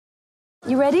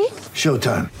You ready?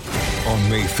 Showtime. On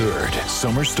May 3rd,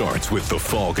 summer starts with The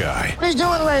Fall Guy. Let's do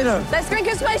it later. Let's drink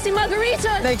a spicy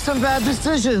margarita. Make some bad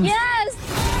decisions. Yes!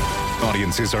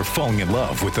 Audiences are falling in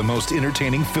love with the most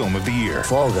entertaining film of the year.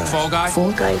 Fall Guy. Fall Guy?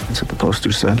 Fall guy. That's what the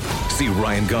poster said. See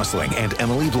Ryan Gosling and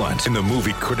Emily Blunt in the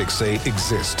movie critics say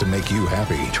exists to make you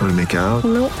happy. Trying to make it out?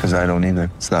 Nope. Because I don't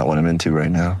either. It's not what I'm into right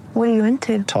now. What are you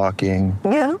into? Talking.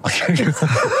 Yeah.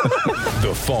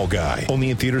 The Fall Guy.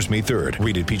 Only in theaters May 3rd.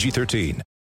 Rated PG-13.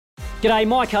 G'day,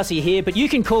 Mike Hussey here, but you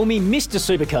can call me Mr.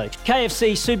 Supercoach.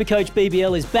 KFC Supercoach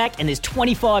BBL is back and there's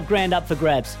 25 grand up for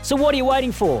grabs. So what are you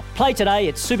waiting for? Play today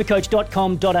at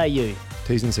supercoach.com.au.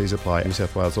 T's and C's apply. New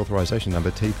South Wales authorisation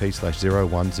number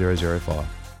TP/01005.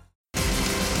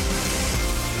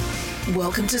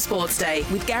 Welcome to Sports Day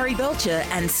with Gary Belcher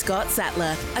and Scott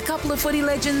Sattler, a couple of footy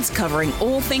legends covering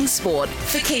all things sport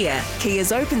for Kia.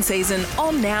 Kia's open season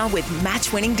on now with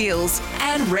match-winning deals,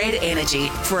 and Red Energy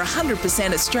for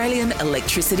 100% Australian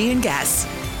electricity and gas.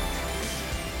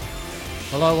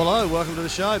 Hello. Welcome to the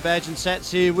show. Badge and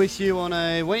Sats here with you on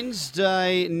a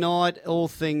Wednesday night. All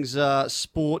things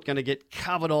sport going to get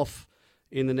covered off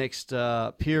in the next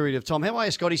period of time. How are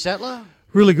you, Scotty Sattler?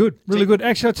 Really good, really good.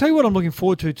 Actually, I'll tell you what I'm looking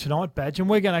forward to tonight, Badge, and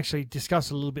we're going to actually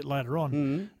discuss it a little bit later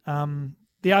on.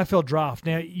 The AFL draft.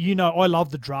 Now, you know I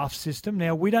love the draft system.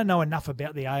 Now, we don't know enough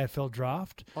about the AFL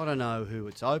draft. I don't know who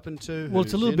it's open to. Well,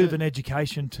 it's a little who's bit in of an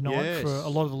education tonight Yes. for a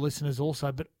lot of the listeners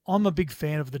also, but I'm a big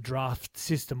fan of the draft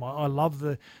system. I love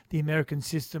the American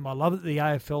system. I love that the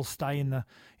AFL stay in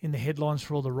the headlines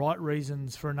for all the right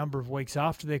reasons for a number of weeks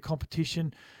after their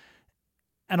competition.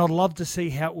 And I'd love to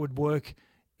see how it would work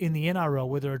in the NRL,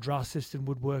 whether a draft system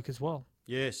would work as well.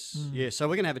 Yes. So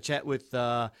we're going to have a chat with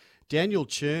Daniel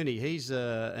Cherney. He's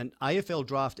an AFL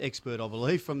draft expert, I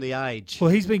believe, from The Age. Well,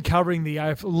 he's been covering the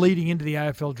AFL, leading into the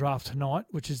AFL draft tonight,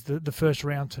 which is the first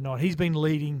round tonight. He's been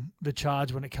leading the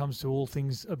charge when it comes to all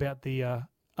things about the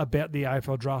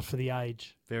AFL draft for The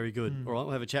Age. Very good. All right,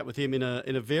 we'll have a chat with him in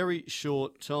a very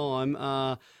short time.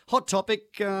 Hot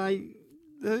topic,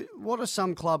 what do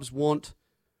some clubs want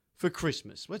for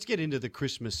Christmas? Let's get into the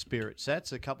Christmas spirit.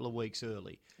 That's a couple of weeks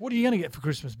early. What are you going to get for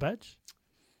Christmas, Badge?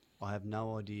 I have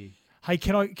no idea. Hey,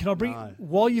 can I bring No.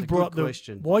 while you've It's a brought good up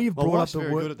question. the while you've My brought up wife's the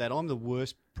very word? good at that. I'm the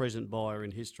worst present buyer in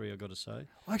history, I've got to say.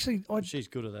 Actually, She's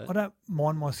good at that. I don't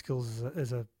mind my skills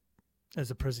as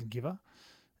a present giver. A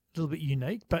little bit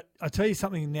unique, but I tell you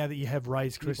something now that you have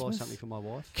raised Can you Christmas. buy something for my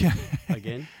wife?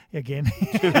 Again. Again?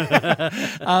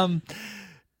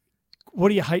 What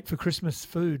do you hate for Christmas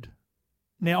food?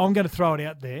 Now, I'm going to throw it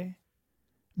out there.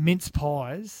 Mince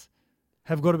pies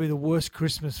have got to be the worst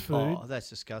Christmas food. Oh, that's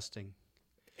disgusting.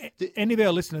 Any of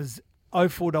our listeners,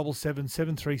 0477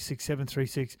 736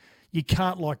 736, you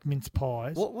can't like mince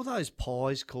pies. What were those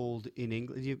pies called in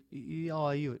England?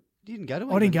 You didn't go to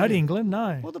England? I didn't go did to you? England,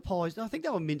 no. Well, the pies, I think they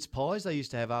were mince pies they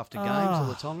used to have after games all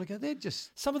the time. They're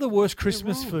just Some of the worst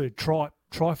Christmas wrong. food,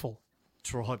 trifle.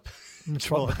 tripe.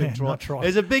 Tripe, and not tripe.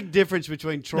 There's a big difference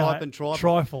between tripe No, and trifle.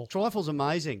 trifle. Trifle's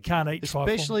amazing. Can't eat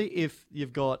trifle. Especially if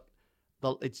you've got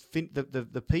the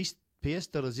pièce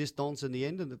de résistance in the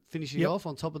end and the finishing Yep. off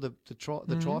on top of the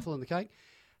trifle and the cake.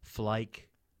 Flake.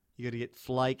 You got to get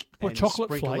flake. What, and chocolate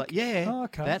sprinkle flake? that. Yeah. Oh,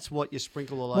 okay. That's what you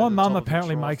sprinkle all My over the mum top of the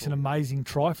apparently makes an trifle. amazing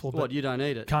trifle, but What, you don't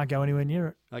eat it? can't go anywhere near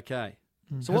it. Okay.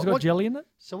 So has it got jelly in it?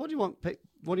 So what do you want?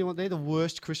 What do you want there? The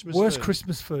worst Christmas Worst food?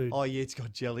 Christmas food. Oh, yeah, it's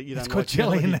got jelly. You don't It's like got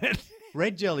jelly in it.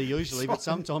 Red jelly usually, but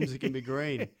sometimes it can be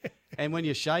green. And when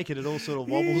you shake it, it all sort of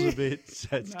wobbles a bit. So,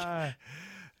 it's,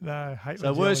 No, hate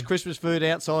so my worst jelly. Christmas food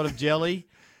outside of jelly,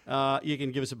 you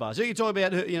can give us a buzz. So you can talk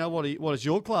about, what does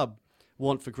your club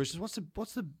want for Christmas?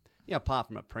 What's the apart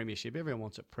from a premiership, everyone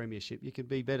wants a premiership. You can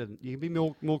be better. You can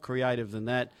be more creative than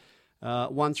that.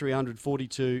 1300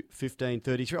 42 15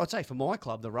 33. I'd say for my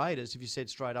club, the Raiders, if you said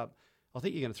straight up, I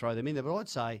think you're going to throw them in there, but I'd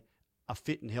say a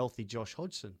fit and healthy Josh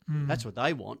Hodgson. That's what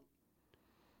they want,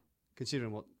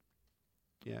 considering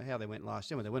how they went last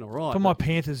year. Well, they went all right. For my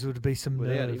Panthers, would be some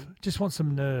Without nerve. him. Just want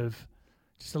some nerve.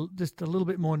 Just a little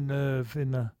bit more nerve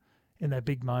in that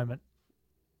big moment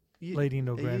leading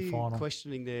into a grand final.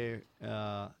 Questioning their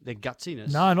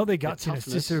gutsiness? No, not their their gutsiness. Just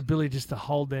toughness? their ability just to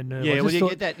hold their nerve. Yeah, I well, just you thought-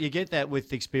 get that. You get that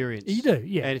with experience. You do,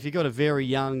 yeah. And if you've got a very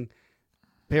young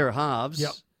pair of halves,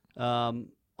 Yep.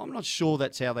 I'm not sure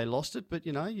that's how they lost it, but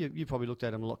you probably looked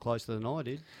at them a lot closer than I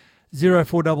did.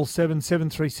 0477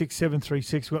 736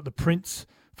 736. We've got the Prince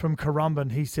from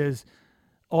Currumbin. He says,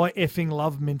 I effing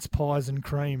love mince pies and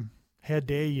cream. How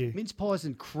dare you? Mince pies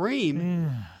and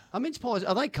cream. Are mince pies?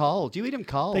 Are they cold? Do you eat them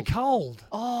cold? They're cold.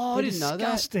 Oh, They're I didn't know that.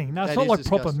 disgusting. No, it's That not is like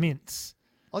proper disgusting. mince.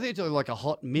 I think it's like a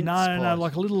hot mint No, spice. no,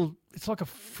 like a little. It's like a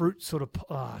fruit sort of.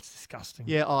 Oh, it's disgusting.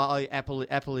 Yeah,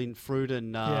 apple in fruit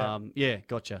and yeah,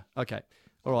 gotcha. Okay,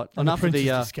 all right. And the Enough of Prince the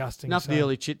is disgusting, enough of the so-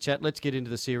 early chit chat. Let's get into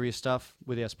the serious stuff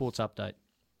with our sports update.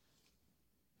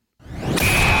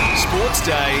 Sports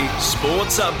Day,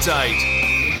 Sports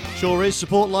Update. Sure is.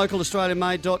 Support local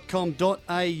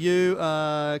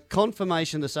australianmade.com.au.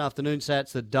 Confirmation this afternoon,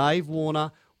 Sats, that Dave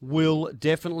Warner will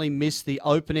definitely miss the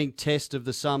opening test of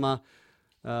the summer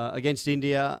against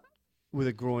India with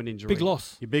a groin injury. Big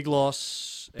loss. Your big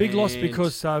loss. Big loss and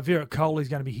because Virat Kohli is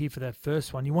going to be here for that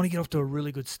first one. You want to get off to a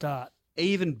really good start.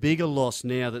 even bigger loss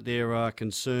now that there are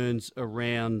concerns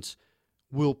around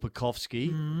Will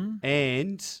Pucovski.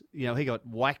 And, you know, he got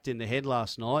whacked in the head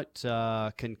last night,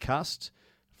 concussed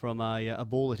from a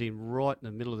ball that hit him right in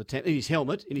the middle of the in his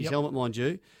helmet, mind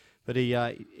you. But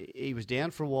he was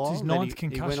down for a while. It's his ninth He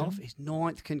went concussion. off. His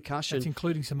ninth concussion. That's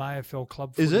including some AFL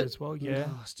club Is footy it? as well. Yeah.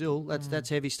 Oh, still, that's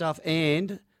heavy stuff.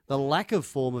 And the lack of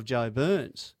form of Joe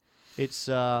Burns. It's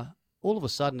all of a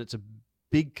sudden it's a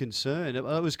big concern. It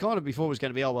was kind of before it was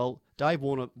going to be, oh, well, Dave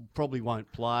Warner probably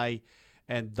won't play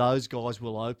and those guys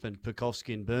will open,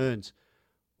 Pucovski and Burns.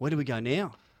 Where do we go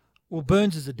now? Well,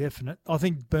 Burns is a definite. I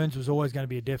think Burns was always going to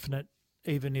be a definite,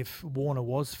 even if Warner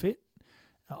was fit.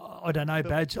 I don't know,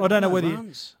 Badge. I don't know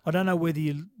whether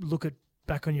you look at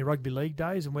back on your rugby league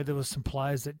days and whether there was some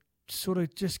players that sort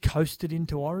of just coasted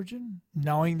into Origin,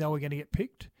 knowing they were going to get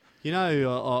picked. You know,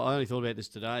 I only thought about this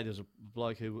today. There's a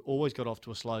bloke who always got off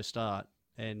to a slow start,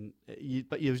 but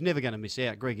he was never going to miss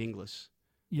out. Greg Inglis.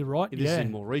 You're right. This is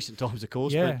in more recent times, of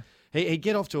course. Yeah. But he'd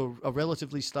get off to a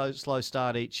relatively slow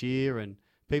start each year, and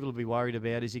people would be worried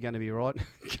about, is he going to be right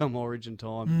come Origin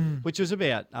time, which was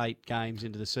about 8 games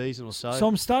into the season or so. So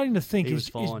I'm starting to think, is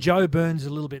fine. Joe Burns a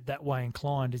little bit that way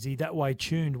inclined? Is he that way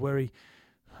tuned where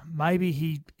maybe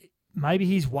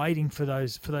he's waiting for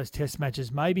those test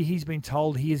matches? Maybe he's been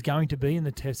told he is going to be in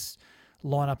the test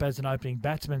lineup as an opening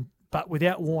batsman, but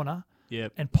without Warner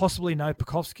and possibly no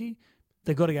Pucovski,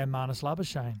 they've got to go Marnus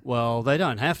Labuschagne. Well, they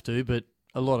don't have to, but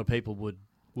a lot of people would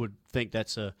think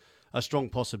that's a strong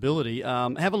possibility.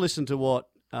 Have a listen to what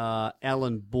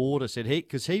Alan Border said,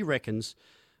 because he reckons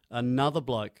another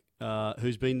bloke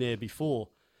who's been there before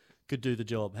could do the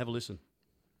job. Have a listen.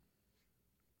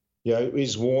 Yeah,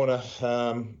 is Warner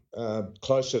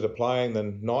closer to playing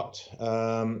than not?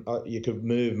 You could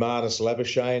move Marnus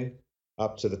Labuschagne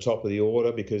up to the top of the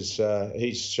order because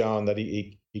he's shown that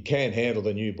he can handle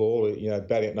the new ball. You know,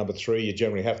 batting at number 3, you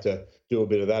generally have to do a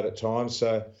bit of that at times.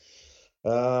 So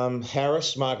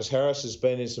Marcus Harris has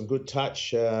been in some good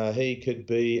touch. He could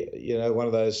be, one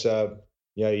of those,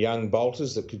 young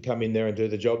bolters that could come in there and do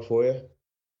the job for you.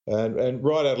 And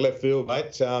right out of left field,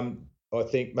 mate, I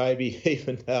think maybe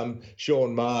even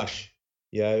Sean Marsh,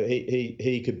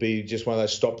 he could be just one of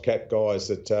those stopgap guys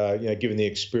that, given the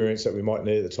experience that we might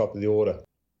need at the top of the order.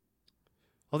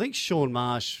 I think Sean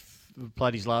Marsh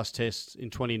played his last test in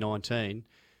 2019,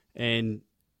 and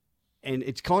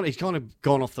he's kind of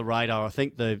gone off the radar. I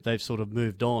think they've sort of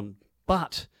moved on,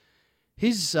 but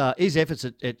his efforts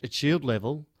at Shield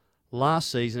level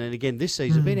last season and again this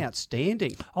season have been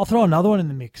outstanding. I'll throw another one in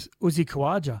the mix. Uzi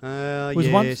Khawaja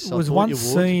was once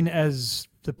seen as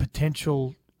the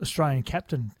potential Australian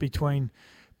captain between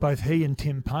both he and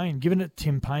Tim Payne. Given it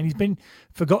Tim Payne, he's been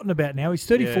forgotten about now. He's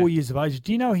 34 years of age.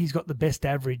 Do you know he's got the best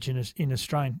average in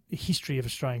Australian history of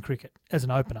Australian cricket as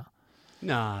an opener?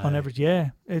 No, on average,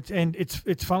 yeah.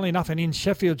 It's funnily enough, and in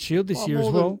Sheffield Shield this year as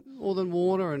well, more than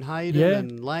Warner and Hayden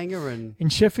and Langer and in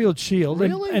Sheffield Shield,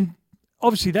 really? and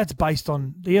obviously that's based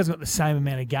on he hasn't got the same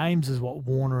amount of games as what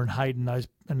Warner and Hayden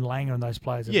and Langer and those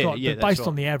players have got, but based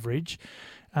on the average.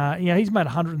 He's made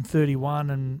 131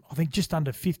 and I think just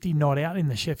under 50 not out in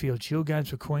the Sheffield Shield games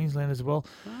for Queensland as well.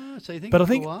 So you think but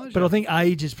I think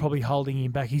age is probably holding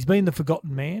him back. He's been the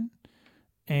forgotten man,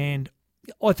 and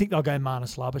I think they'll go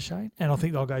Marnus Labuschagne, and I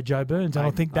think they'll go Joe Burns, and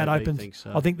I think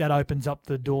that opens up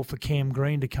the door for Cam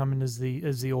Green to come in as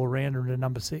the all rounder into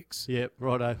number 6. Yep,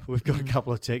 righto. We've got a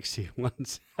couple of texts here.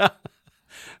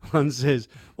 One says,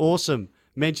 "Awesome.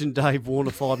 Mentioned Dave Warner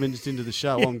 5 minutes into the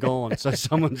show. I'm gone." So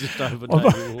someone's just over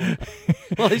Dave Warner.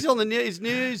 Well, he's on the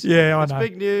news. Yeah, I know. It's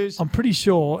big news. I'm pretty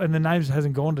sure, and the names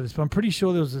hasn't gone to this, but I'm pretty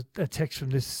sure there was a text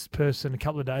from this person a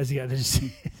couple of days ago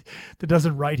that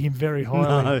doesn't rate him very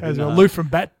highly. Lou from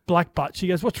Black Butt. She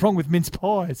goes, "What's wrong with mince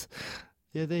pies?"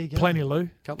 Yeah, there you go. Plenty, Lou. A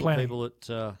couple of people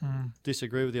that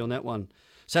disagree with you on that one.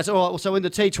 So that's all right. So in the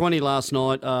T20 last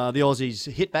night, the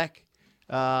Aussies hit back.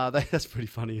 That's pretty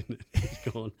funny, isn't it?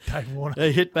 He's gone. Dave Warner.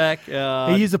 They hit back.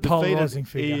 He is a polarising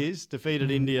figure. He is.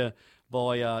 Defeated India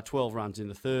by 12 runs in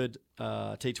the third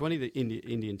T20. The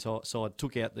Indian side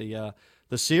took out the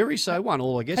series, so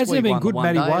 1-1, I guess. Hasn't it been good,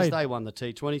 Matty Wade? They won the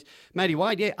T20s. Matty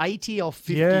Wade, 80 off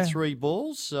 53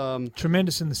 balls.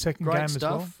 Tremendous in the second game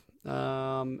stuff. as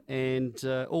well. And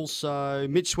also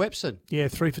Mitch Swepson. Yeah,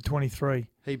 3 for 23.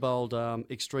 He bowled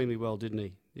extremely well, didn't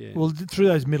he? Yeah. Well, through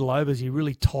those middle overs, he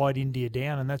really tied India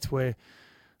down, and that's where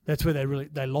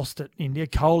they lost it. India.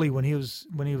 Kohli, when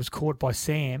he was caught by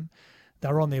Sam, they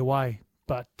were on their way,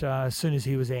 but as soon as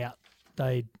he was out,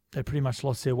 they pretty much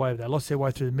lost their way. They lost their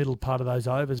way through the middle part of those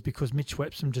overs because Mitch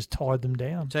Swepson just tied them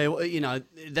down. Tell you what,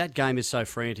 that game is so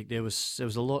frantic. There was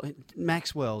a lot.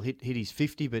 Maxwell hit his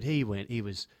 50, but he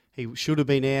should have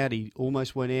been out. He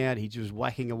almost went out. He was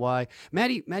whacking away.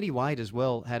 Matty Wade as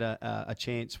well had a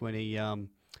chance when he.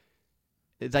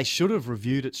 They should have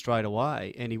reviewed it straight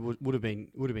away, and he would have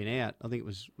been out. I think it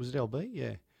was it LB,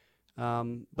 yeah.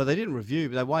 But they didn't review.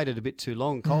 But they waited a bit too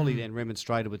long. Kohli then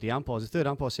remonstrated with the umpires. The third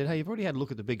umpire said, "Hey, you've already had a look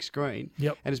at the big screen,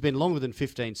 and it's been longer than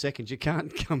 15 seconds. You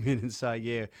can't come in and say,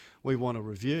 yeah, we want a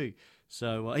review."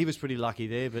 So he was pretty lucky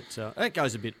there, but it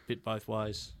goes a bit both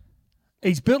ways.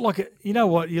 He's built like you know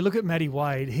what? You look at Matty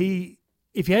Wade.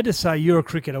 If you had to say you're a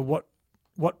cricketer, what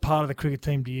part of the cricket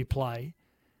team do you play?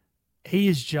 He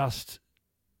is just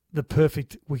the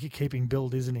perfect wicket-keeping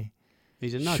build, isn't he?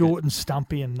 He's a nugget. Short and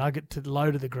stumpy and nugget to low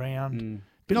to the ground.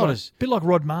 Bit Bit like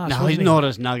Rod Marsh. No, he's not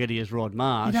as nuggety as Rod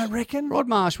Marsh. You don't reckon? Rod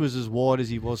Marsh was as wide as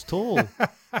he was tall.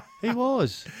 He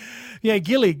was. Yeah,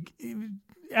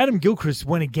 Adam Gilchrist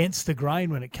went against the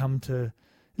grain when it come to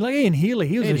like Ian Healy.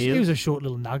 He was a short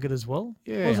little nugget as well.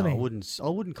 Yeah, wasn't he? I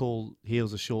wouldn't call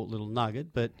Heels a short little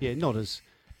nugget, but yeah, not as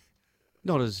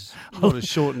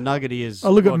short and nuggety as. I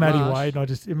look Rod at Matty Marsh. Wade and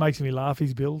it makes me laugh.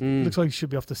 His build looks like he should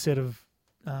be off the set of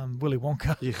Willy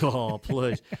Wonka. Oh,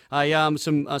 please. Hey,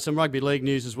 some rugby league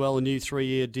news as well. A new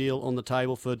 3-year deal on the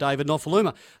table for David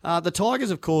Nofaluma. The Tigers,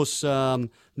 of course,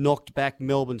 knocked back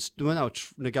Melbourne when they were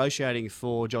negotiating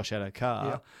for Josh Adokar.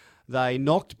 Yeah. They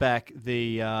knocked back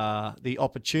the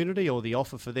opportunity or the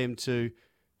offer for them to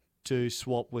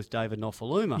swap with David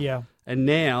Nofaluma. Yeah. And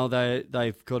now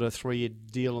they've got a 3-year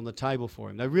deal on the table for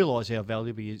him. They realise how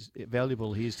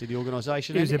valuable he is to the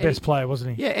organisation. He was their best player,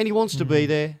 wasn't he? Yeah, and he wants to be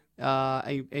there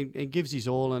and gives his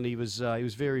all, and he was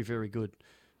very, very good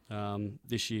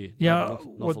this year. Yeah,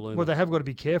 what they have got to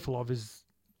be careful of is,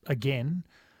 again,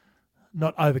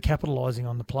 not over-capitalising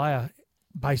on the player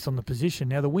based on the position.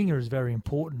 Now, the winger is very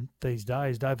important these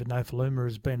days. David Nofaluma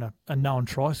has been a known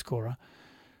try scorer.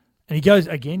 And he goes,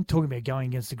 again, talking about going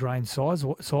against the grain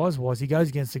size-wise, he goes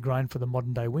against the grain for the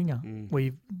modern-day winger.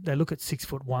 Where they look at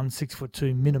 6'1",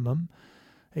 6'2" minimum.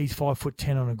 He's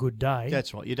 5'10" on a good day.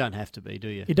 That's right. You don't have to be, do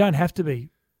you? You don't have to be.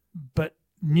 But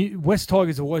West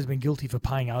Tigers have always been guilty for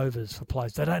paying overs for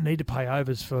players. They don't need to pay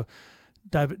overs for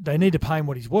David. They need to pay him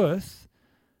what he's worth,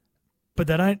 but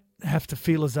they don't have to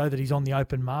feel as though that he's on the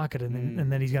open market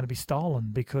and then he's going to be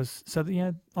stolen.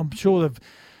 I'm sure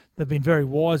they've been very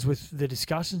wise with the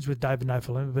discussions with David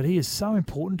Nofaluma, but he is so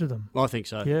important to them. I think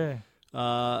so. Yeah.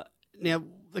 Now,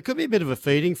 there could be a bit of a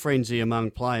feeding frenzy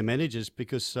among player managers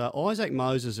because Isaac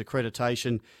Moses'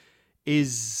 accreditation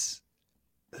is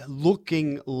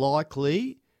looking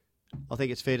likely, I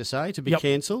think it's fair to say, to be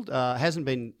cancelled. Hasn't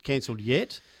been cancelled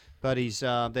yet, but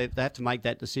they have to make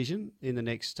that decision in the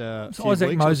next few Isaac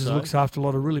weeks. Moses looks after a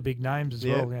lot of really big names as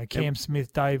well. You know, Cam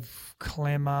Smith, Dave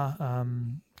Clemmer,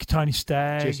 Tony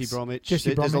Staggs, Jesse Bromwich.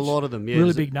 There's a lot of them. Yeah,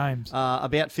 really big names.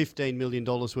 About $15 million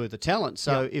worth of talent.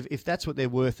 So if that's what they're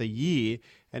worth a year,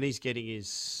 and he's getting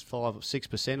his 5 or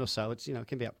 6% or so, it's it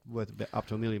can be worth up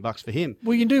to $1 million for him.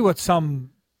 Well, you can do what some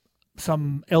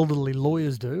elderly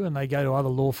lawyers do, and they go to other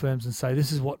law firms and say,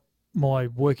 "This is what my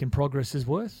work in progress is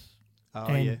worth."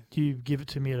 You give it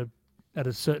to me at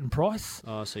a certain price,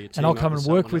 and I'll come and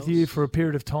work with you for a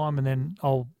period of time, and then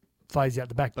I'll phase out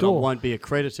the back door. But I won't be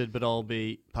accredited, but I'll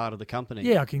be part of the company.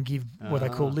 Yeah, I can give what they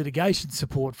call litigation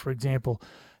support, for example.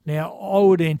 Now, I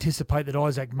would anticipate that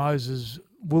Isaac Moses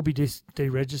will be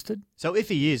deregistered. So if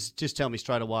he is, just tell me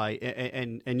straight away,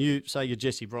 and you say you're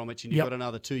Jesse Bromwich and you've got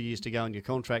another 2 years to go on your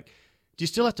contract, do you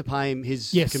still have to pay him his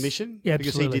commission? Yeah,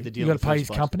 because absolutely. He did the deal. You've got to pay his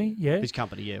company, His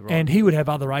company, yeah, right. And he would have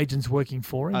other agents working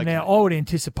for him. Okay. Now, I would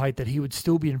anticipate that he would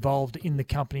still be involved in the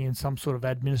company in some sort of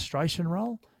administration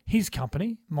role, his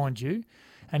company, mind you,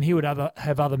 and he would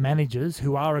have other managers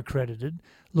who are accredited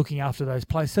looking after those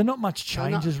players. So not much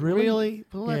changes, really. Really?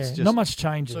 Well, that's just, not much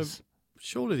changes. So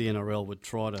surely the NRL would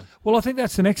try to. Well, I think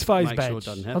that's the next phase, make Badge. sure it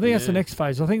doesn't happen, I think that's the next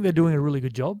phase. I think they're doing a really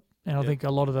good job, and I think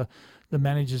a lot of the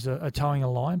managers are towing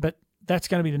a line. But that's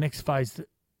going to be the next phase.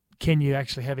 Can you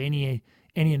actually have any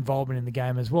any involvement in the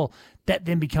game as well. That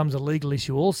then becomes a legal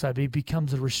issue also, but it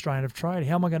becomes a restraint of trade.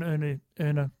 How am I going to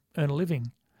earn a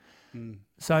living?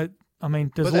 So, I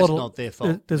mean, there's But a lot that's of not their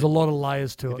fault. There's a lot of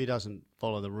layers to If it. he doesn't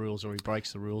follow the rules or he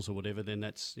breaks the rules or whatever, then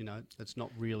that's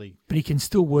not really. But he can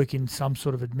still work in some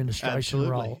sort of administration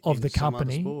Absolutely, role of in the some other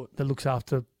company sport. that looks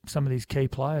after some of these key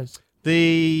players.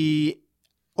 The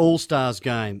All-Stars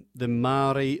game, the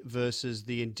Māori versus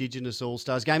the Indigenous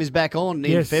All-Stars game, is back on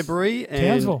in Yes. February, and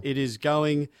Townsville. it is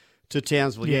going to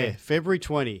Townsville. Yeah, Yeah. February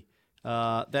 20.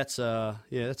 That's a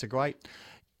great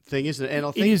thing, isn't it? And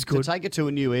I think is good. to take it to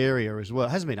a new area as well.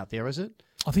 It hasn't been up there, has it?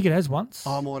 I think it has once.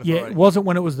 Oh, I might have Yeah, already. it wasn't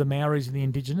when it was the Maoris and the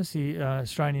Indigenous, the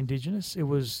Australian Indigenous. It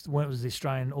was when it was the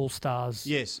Australian All Stars.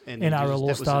 Yes, and NRL Indigenous. That All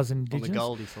was Stars on and the Indigenous.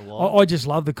 Goldie for a while. I just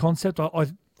love the concept.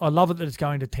 I love it that it's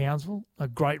going to Townsville, a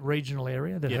great regional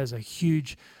area that Yep. has a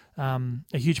huge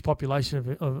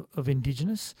population of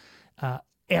Indigenous.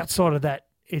 Outside of that,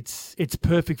 it's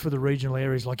perfect for the regional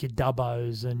areas like your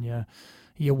Dubbos and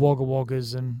your Wagga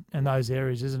Waggas and those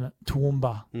areas, isn't it?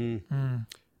 Toowoomba.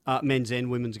 Men's and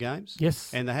women's games.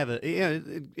 Yes. And they have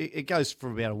it goes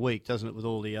for about a week, doesn't it, with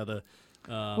all the other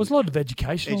There's a lot of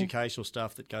educational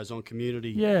stuff that goes on,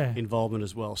 community Yeah. involvement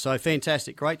as well. So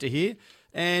fantastic, great to hear.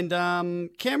 And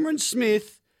Cameron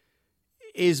Smith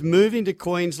is moving to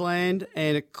Queensland,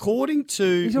 and according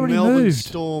to He's already Melbourne moved.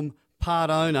 Storm part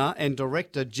owner and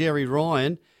director Jerry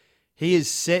Ryan, he is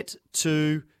set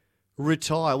to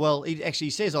retire. Well, he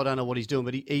actually says, I don't know what he's doing,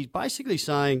 but he's basically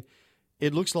saying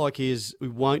it looks like he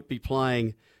won't be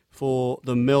playing for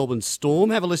the Melbourne Storm.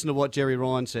 Have a listen to what Jerry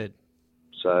Ryan said.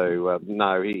 So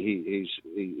no, he's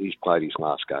played his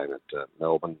last game at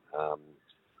Melbourne,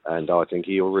 and I think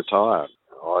he'll retire.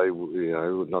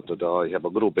 Not that I have a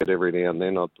little bet every now and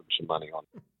then. I put some money on.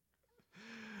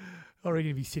 I reckon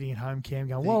he'd be sitting at home, Cam,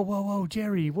 going, whoa,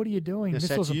 Jerry, what are you doing? Now, This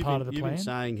Sats, wasn't part of the You've plan. been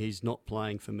saying he's not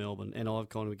playing for Melbourne, and I've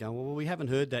kind of been going, well, we haven't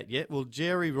heard that yet. Well,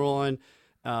 Jerry Ryan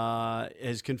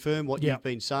has confirmed what you've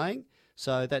been saying.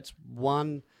 So that's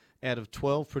 1 out of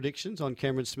 12 predictions on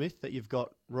Cameron Smith that you've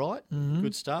got right. Mhm.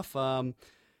 Good stuff.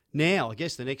 Now, I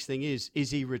guess the next thing is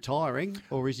he retiring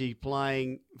or is he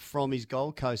playing from his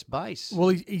Gold Coast base? Well,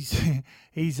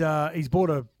 he's bought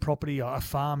a property, a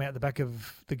farm out the back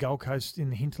of the Gold Coast in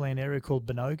the hinterland area called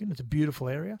Benogan. It's a beautiful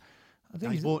area. I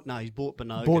think he's bought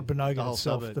Benogan. Bought Benogan the whole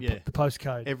itself, suburb, the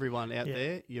postcode. Everyone out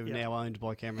there, you're now owned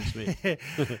by Cameron Smith.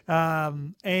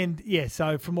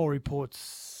 So from all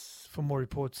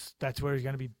reports, that's where he's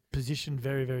going to be positioned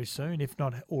very, very soon, if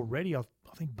not already. I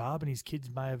think Barb and his kids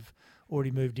may have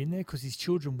already moved in there because his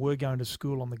children were going to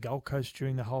school on the Gold Coast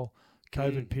during the whole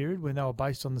COVID period when they were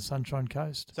based on the Sunshine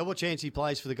Coast. So what chance he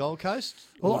plays for the Gold Coast?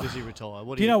 Or does he retire?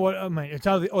 Do you know what I mean? It's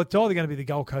either going to be the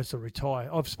Gold Coast or retire.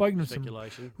 I've spoken to some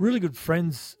really good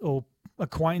friends or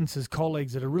acquaintances,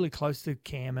 colleagues that are really close to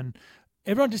Cam, and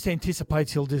everyone just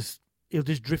anticipates he'll just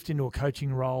drift into a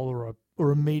coaching role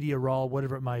or a media role,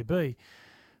 whatever it may be.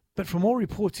 But from all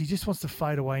reports, he just wants to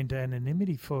fade away into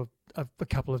anonymity for a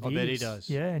couple of years. I bet he does.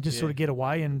 Yeah, and just sort of get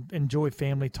away and enjoy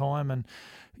family time. And,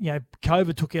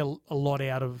 COVID took a lot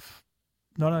out of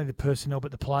not only the personnel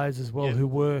but the players as well who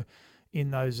were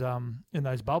in those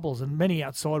bubbles. And many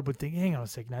outside would think, hang on a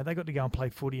second, they got to go and play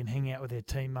footy and hang out with their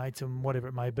teammates and whatever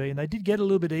it may be. And they did get a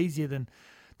little bit easier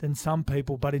than some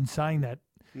people. But in saying that,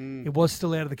 it was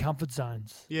still out of the comfort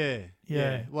zones. Yeah.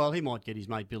 Well, he might get his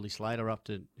mate Billy Slater up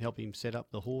to help him set up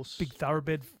the horse. Big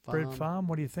thoroughbred farm.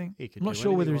 What do you think? He could I'm not do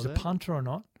sure whether anything he's like a punter or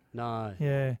not. No.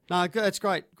 Yeah. No, that's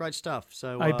great stuff.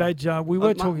 So, Hey, Badge, we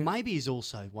were talking. Maybe he's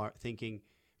also thinking,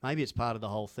 maybe it's part of the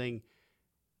whole thing.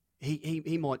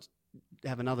 He might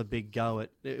have another big go at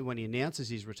when he announces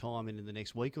his retirement in the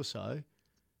next week or so.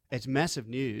 It's massive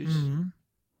news. Mm-hmm.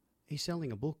 He's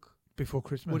selling a book before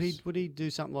Christmas. Would he do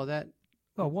something like that?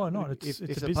 Oh, why not? It's a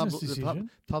business decision.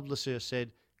 The publisher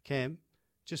said, Cam,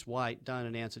 just wait, don't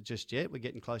announce it just yet. We're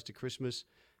getting close to Christmas.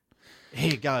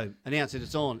 Here you go. Announce it,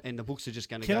 it's on, and the books are just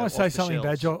going to go Can I off say the something,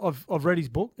 shelves. Badge? I've read his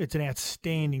book. It's an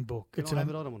outstanding book. Can I have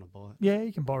it? I don't want to buy it. Yeah,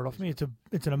 you can buy it off me.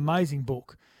 It's an amazing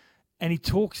book. And he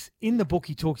talks in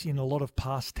a lot of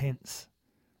past tense.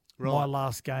 Right. My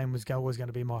last game was going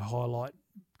to be my highlight.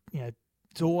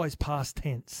 It's always past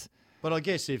tense. But I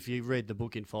guess if you read the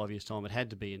book in 5 years' time, it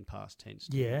had to be in past tense.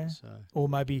 Yeah. So. Or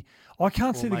maybe I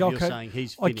can't see the maybe Gold you're Coast. saying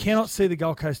he's I finished. cannot see the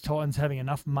Gold Coast Titans having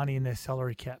enough money in their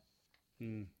salary cap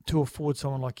to afford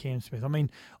someone like Cam Smith. I mean,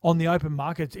 on the open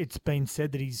market, it's been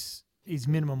said that his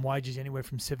minimum wage is anywhere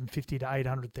from $750,000 to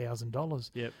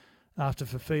 $800,000. Yep. After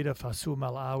Fafita, Fasul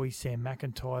Malawi, Sam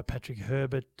McIntyre, Patrick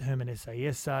Herbert, Herman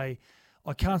Sasa,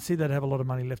 I can't see they'd have a lot of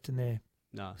money left in their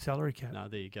salary cap. No,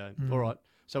 there you go. All right.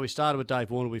 So we started with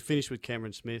Dave Warner. We finished with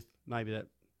Cameron Smith. Maybe that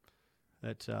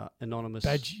that anonymous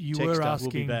Badge, you texter were will be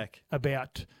asking back.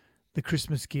 about the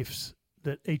Christmas gifts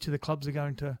that each of the clubs are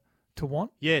going to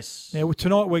want. Yes. Now,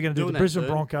 tonight we're going to do Doing the that, Brisbane sir.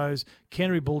 Broncos,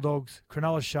 Canterbury Bulldogs,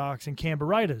 Cronulla Sharks and Canberra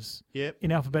Raiders Yep.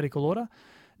 in alphabetical order.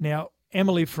 Now,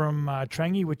 Emily from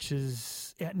Trangie, which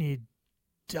is out near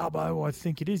Dubbo, I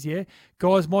think it is, yeah.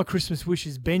 Guys, my Christmas wish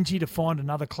is Benji to find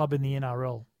another club in the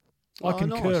NRL. I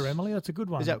concur, nice. Emily. That's a good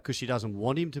one. Is that because she doesn't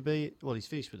want him to be? Well, he's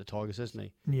finished with the Tigers, hasn't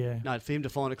he? Yeah. No, for him to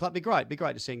find a club, be great. Be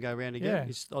great to see him go around again.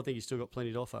 Yeah. I think he's still got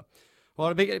plenty to offer.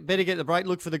 Well, better get the break.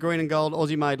 Look for the green and gold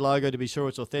Aussie-made logo to be sure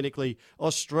it's authentically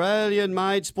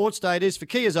Australian-made. Sports Day it is for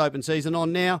Kia's open season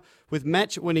on now with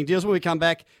match-winning deals. When we come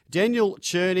back, Daniel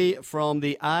Cherney from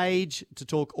The Age to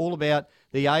talk all about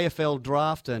the AFL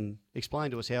draft and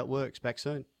explain to us how it works. Back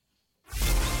soon.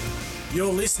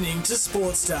 You're listening to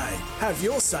Sports Day. Have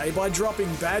your say by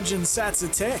dropping Badge and Sats a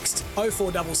text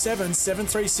 0477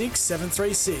 736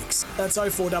 736. That's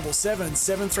 0477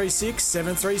 736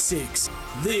 736.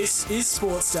 This is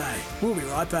Sports Day. We'll be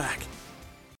right back.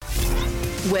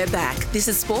 We're back. This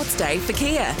is Sports Day for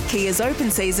Kia. Kia's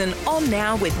open season on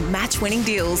now with match-winning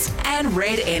deals and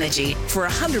Red Energy for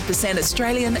 100%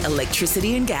 Australian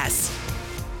electricity and gas.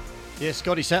 Yeah,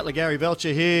 Scotty Sattler, Gary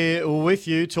Belcher here with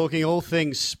you, talking all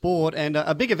things sport. And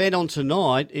a big event on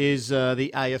tonight is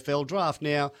the AFL draft.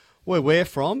 Now, where we're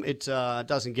from, it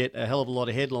doesn't get a hell of a lot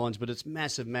of headlines, but it's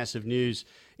massive, massive news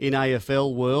in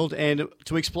AFL world. And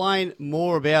to explain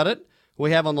more about it,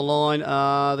 we have on the line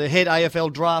the head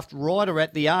AFL draft writer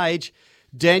at The Age,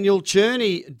 Daniel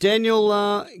Cherney. Daniel,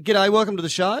 g'day, welcome to the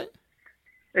show.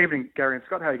 Evening, Gary and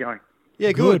Scott. How are you going?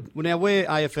 Yeah, good. Well, now, we're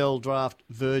AFL draft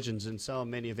virgins, and so are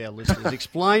many of our listeners.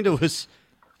 Explain to us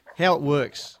how it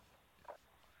works.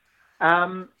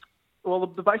 Well,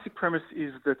 the basic premise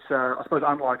is that, I suppose,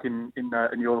 unlike in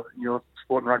your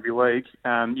sport and rugby league,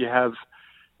 you have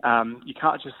you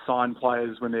can't just sign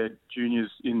players when they're juniors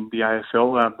in the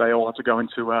AFL. They all have to go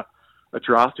into a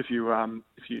draft. If you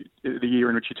the year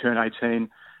in which you turn 18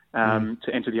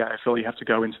 to enter the AFL, you have to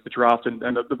go into the draft. And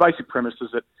the basic premise is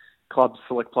that clubs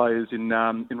select players in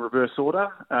reverse order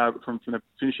from the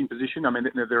finishing position. I mean,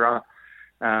 there are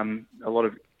a lot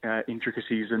of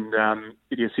intricacies and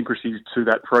idiosyncrasies to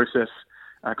that process.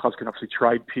 Clubs can obviously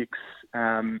trade picks.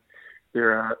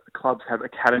 Clubs have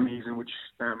academies in which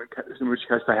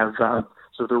case they have sort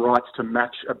of the rights to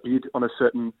match a bid on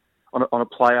a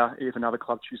player if another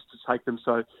club chooses to take them.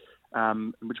 So.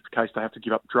 In which case they have to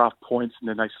give up draft points and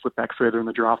then they slip back further in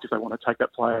the draft if they want to take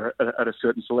that player at a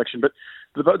certain selection. But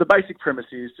the basic premise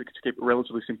is to keep it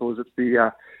relatively simple. Is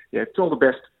it's all the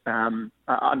best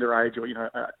underage or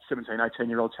 17,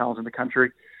 18-year-old talent in the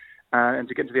country, and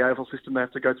to get into the AFL system they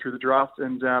have to go through the draft,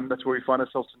 and that's where we find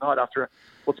ourselves tonight after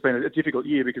what's been a difficult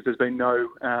year because there's been no.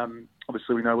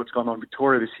 Obviously, we know what's gone on in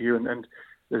Victoria this year, and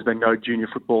there's been no junior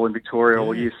football in Victoria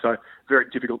all year, so very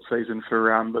difficult season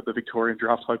for the Victorian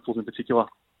draft hopefuls in particular.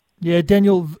 Yeah,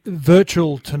 Daniel,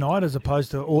 virtual tonight as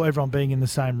opposed to everyone being in the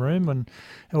same room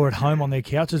or at home on their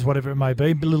couches, whatever it may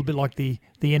be, a little bit like the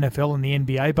NFL and the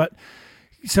NBA. But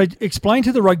so explain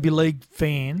to the rugby league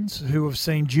fans who have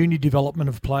seen junior development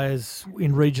of players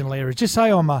in regional areas. Just say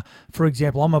for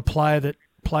example, I'm a player that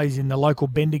plays in the local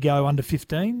Bendigo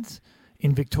under-15s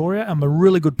in Victoria. I'm a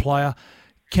really good player.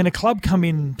 Can a club come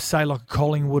in, say, like a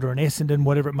Collingwood or an Essendon,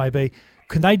 whatever it may be,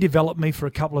 can they develop me for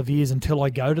a couple of years until I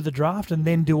go to the draft? And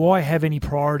then do I have any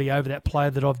priority over that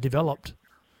player that I've developed?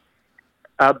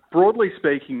 Broadly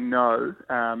speaking, no.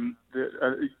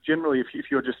 Generally,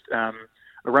 if you're just a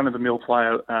run-of-the-mill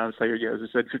player, say, as I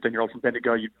said, 15-year-old from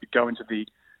Bendigo, you go into the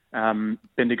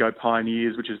Bendigo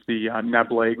Pioneers, which is the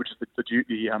NAB League, which is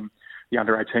the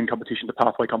under-18 competition, the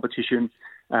pathway competition.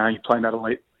 You play in that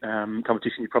elite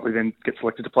competition, you probably then get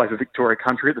selected to play for Victoria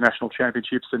Country at the national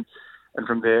championships, and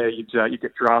from there you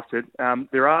get drafted.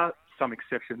 There are some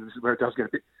exceptions where it does get a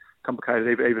bit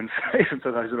complicated, even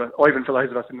for those of us, or even for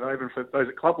those of us, and even for those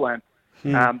at Clubland.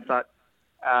 But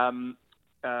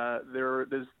there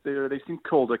are these things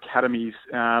called academies,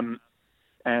 and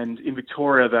in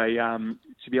Victoria, they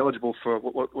to be eligible for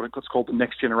what's called the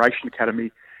Next Generation Academy,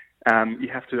 you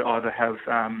have to either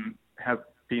have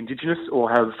be Indigenous or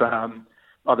have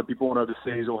either be born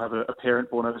overseas or have a parent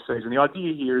born overseas. And the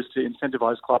idea here is to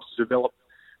incentivise clubs to develop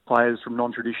players from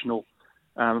non-traditional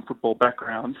football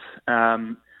backgrounds.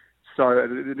 So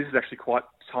this is actually quite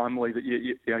timely that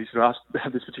you sort of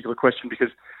asked this particular question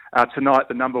because tonight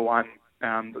the number one,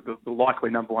 the likely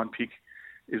number one pick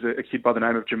is a kid by the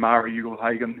name of Jamari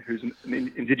Ugle-Hagan, who's an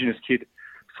Indigenous kid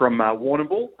from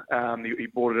Warrnambool. He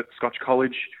boarded at Scotch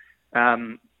College.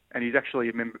 And he's actually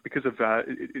a member because of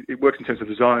it works in terms of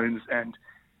zones, and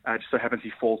Just so happens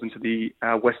he falls into the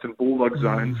Western Bulldog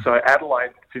zone. So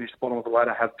Adelaide finished bottom of the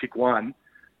ladder, have pick 1,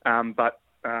 but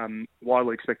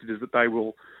widely expected is that they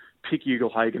will pick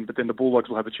Ugle-Hagan, but then the Bulldogs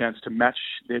will have a chance to match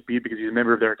their bid because he's a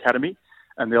member of their academy,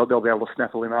 and they'll be able to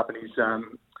snaffle him up. And he's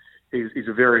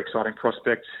a very exciting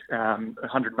prospect,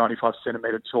 195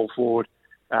 centimetre tall forward,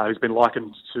 who's been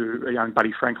likened to a young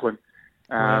Buddy Franklin.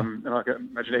 And I can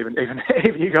imagine even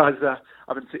you guys,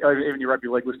 even your rugby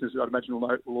league listeners, I'd imagine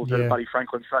will all know Buddy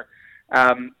Franklin. So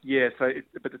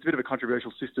but it's a bit of a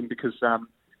controversial system because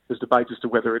there's debate as to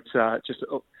whether it's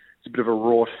it's a bit of a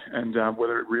rort and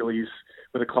whether it really is,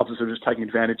 whether clubs are sort of just taking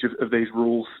advantage of these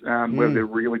rules, whether they're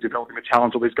really developing a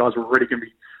challenge, or these guys are already going to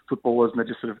be footballers and they're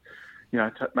just sort of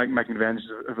making advantage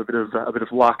of a bit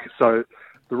of luck. So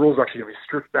the rules are actually going to be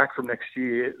stripped back from next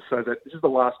year, so that this is the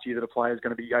last year that a player is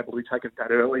going to be able to be taken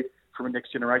that early from a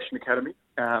next generation academy.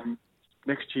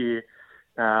 Next year,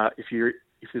 if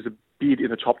there's a bid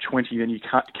in the top 20, then you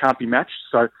can't be matched.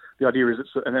 So the idea is,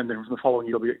 and then from the following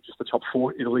year, it'll be just the top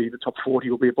 40. The top 40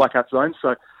 will be a blackout zone.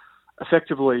 So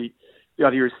effectively, the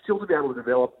idea is still to be able to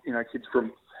develop, kids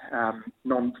from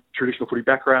non-traditional footy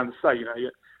backgrounds, say,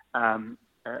 an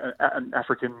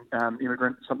African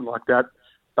immigrant, something like that.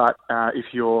 But not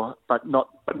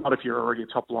if you're already a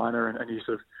top liner and you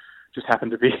sort of just happen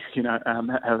to be,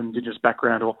 have an Indigenous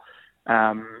background, or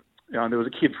there was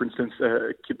a kid, for instance,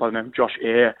 a kid by the name of Josh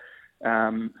Eyre,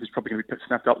 who's probably going to be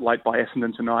snapped up late by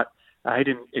Essendon tonight. He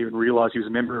didn't even realise he was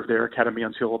a member of their academy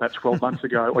until about 12 months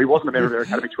ago. Or he wasn't a member of their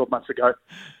academy 12 months ago.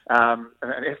 And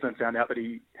Essendon found out that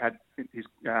he had his,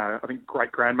 I think,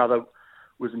 great-grandmother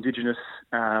was Indigenous.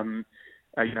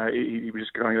 He was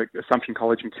just going to Assumption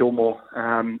College in Kilmore,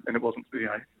 and it wasn't,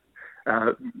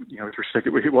 with respect, he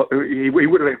would have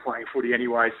been playing footy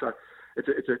anyway, so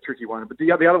it's a tricky one. But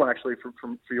the other one, actually,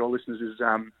 for your listeners, is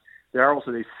there are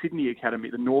also these Sydney Academy,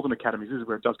 the Northern Academies. This is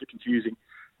where it does get confusing,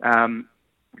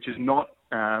 which is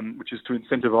to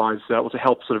incentivise, or to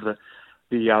help sort of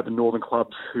the Northern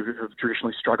clubs who have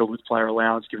traditionally struggled with player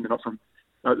allowance, given they're not from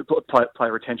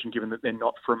player retention, given that they're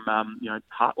not from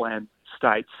heartland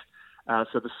states.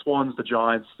 So the Swans, the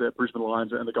Giants, the Brisbane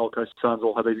Lions, and the Gold Coast Suns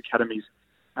all have these academies.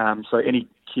 So any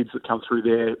kids that come through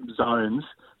their zones,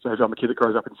 so if I'm a kid that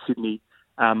grows up in Sydney,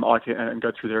 and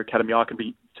go through their academy, I can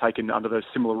be taken under those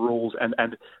similar rules, and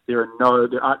that's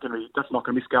not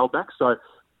going to be scaled back. So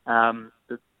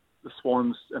the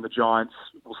Swans and the Giants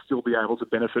will still be able to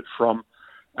benefit from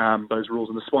those rules,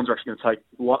 and the Swans are actually going to take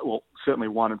certainly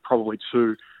one and probably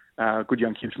two good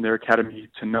young kids from their academy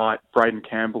tonight. Braden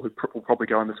Campbell, who will probably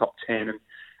go in the top 10,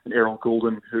 and Errol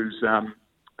Goulden, who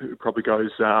probably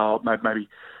goes maybe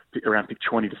around pick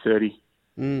 20 to 30.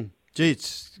 Gee,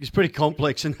 it's pretty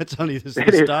complex, and that's only the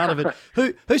start of it.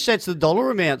 Who sets the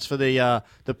dollar amounts for the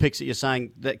picks that you're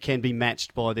saying that can be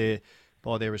matched by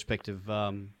their respective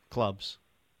clubs?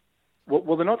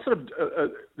 Well, they're not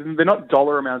they're not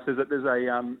dollar amounts. There's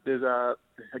a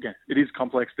again, it is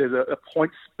complex. There's a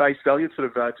points-based value. It's sort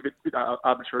of it's a bit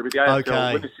arbitrary, but the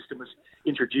AFL, when the system was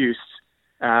introduced,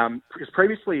 because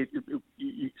previously,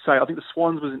 I think the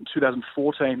Swans was in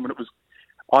 2014 when it was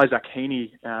Isaac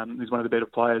Heaney, who's one of the better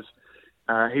players.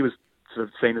 He was sort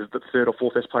of seen as the third or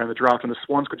fourth best player in the draft, and the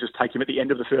Swans could just take him at the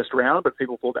end of the first round, but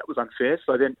people thought that was unfair.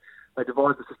 So then they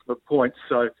devised the system of points.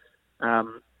 So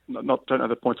don't know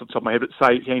the points off the top of my head, but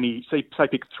say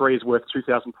pick 3 is worth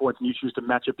 2,000 points, and you choose to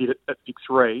match a bid at pick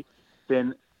 3,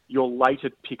 then your later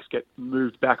picks get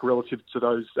moved back relative to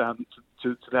those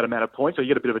to that amount of points. So you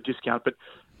get a bit of a discount, but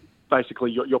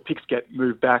basically your picks get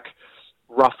moved back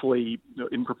roughly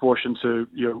in proportion to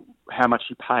how much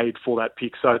you paid for that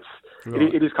pick. So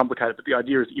it is complicated, but the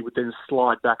idea is that you would then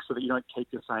slide back so that you don't keep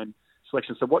the same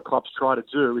selection. So what clubs try to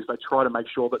do is they try to make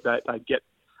sure that they get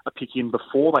a pick in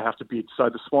before they have to bid. So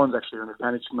the Swans actually are an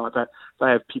advantage tonight. They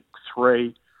have pick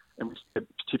 3, and we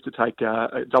tipped to take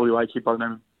a WA kid by the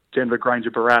name of Denver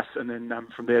Granger Barras, and then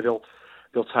from there they'll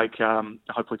take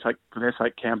hopefully take, for their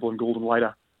sake, Campbell and Goulden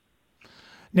later.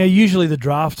 Now, usually the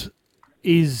draft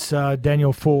is,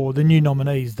 Daniel, for the new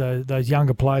nominees, those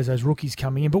younger players, those rookies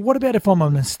coming in. But what about if I'm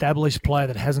an established player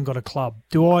that hasn't got a club?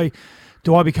 Do I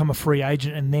become a free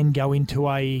agent and then go into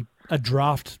a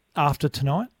draft after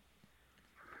tonight?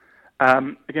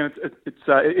 Again,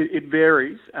 it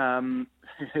varies. It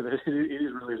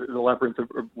is really a labyrinth of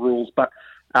rules, but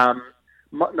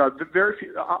very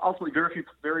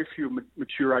few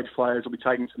mature age players will be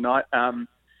taken tonight.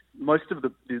 Most of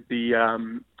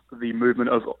the movement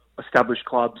of established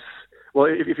clubs. Well,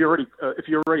 if you already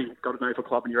got an AFL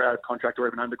club and you're out of contract or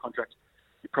even under contract,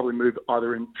 you probably move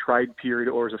either in trade period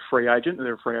or as a free agent.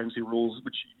 There are free agency rules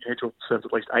which you need to have served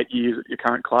at least 8 years at your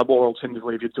current club, or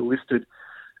alternatively, if you're delisted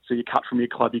So you cut from your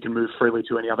club, you can move freely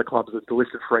to any other clubs as a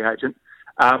listed free agent.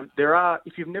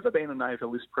 If you've never been on an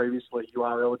AFL list previously, you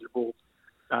are eligible.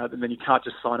 And then you can't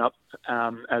just sign up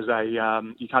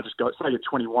you can't just go, say you're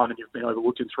 21 and you've been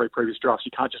overlooked in 3 previous drafts,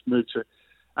 you can't just move to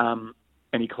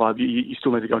any club. You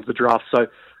still need to go into the draft. So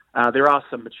there are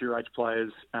some mature age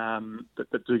players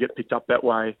that do get picked up that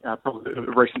way. Probably in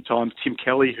recent times, Tim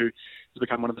Kelly, who has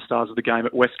become one of the stars of the game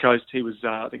at West Coast, he was,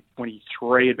 I think,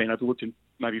 23, had been overlooked in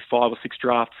maybe 5 or 6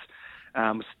 drafts,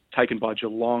 was taken by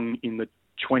Geelong in the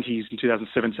 20s in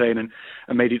 2017, and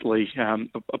immediately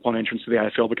upon entrance to the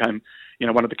AFL became,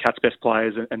 one of the Cats' best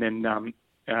players, and then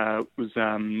was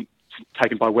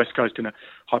taken by West Coast in a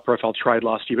high-profile trade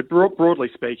last year. But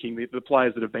broadly speaking, the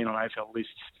players that have been on AFL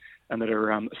lists and that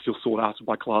are still sought after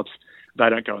by clubs, they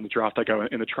don't go in the draft; they go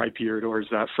in the trade period or as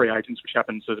free agents, which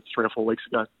happened 3 or 4 weeks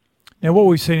ago. Now, what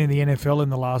we've seen in the NFL in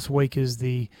the last week is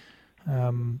the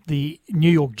New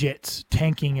York Jets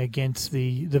tanking against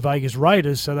the Vegas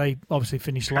Raiders, so they obviously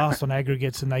finished last on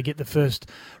aggregates, and they get the first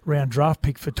round draft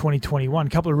pick for 2021. A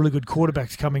couple of really good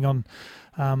quarterbacks coming on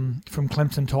from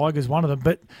Clemson Tigers, one of them.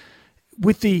 But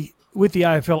with the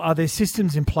AFL, are there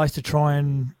systems in place to try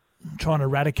and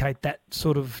eradicate that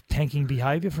sort of tanking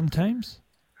behaviour from teams?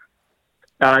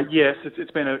 Yes,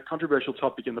 it's been a controversial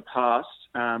topic in the past.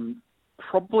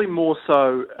 Probably more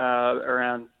so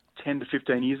around 10 to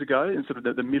 15 years ago, in sort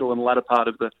of the middle and latter part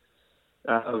of the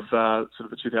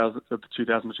 2000 to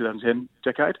 2010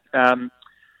 decade.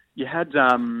 You had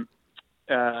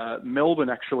Melbourne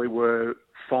actually were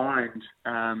fined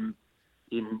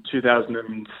in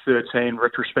 2013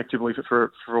 retrospectively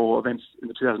for all events in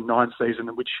the 2009 season,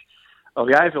 in which the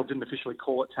AFL didn't officially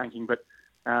call it tanking, but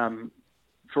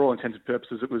for all intents and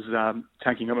purposes it was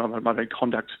tanking. It might have been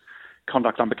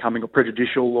conduct unbecoming or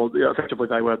prejudicial, or effectively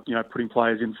they were putting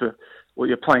players in for,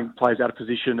 you're playing players out of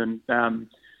position and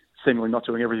seemingly not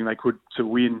doing everything they could to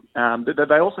win.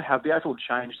 They also have, the AFL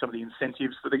changed some of the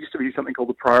incentives. So there used to be something called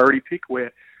the priority pick,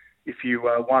 where if you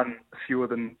won fewer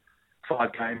than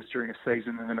 5 games during a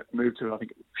season, and then it moved to, I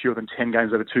think, fewer than 10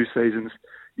 games over 2 seasons,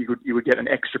 you would get an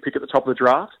extra pick at the top of the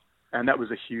draft, and that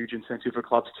was a huge incentive for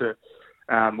clubs to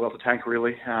tank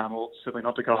really, or certainly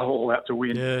not to go all out to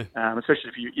win. Yeah.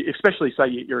 Especially say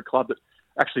you're a club that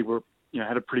actually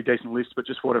had a pretty decent list, but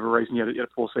just for whatever reason you had a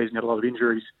poor season, you had a lot of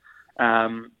injuries,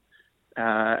 and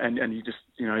you just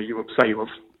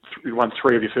you won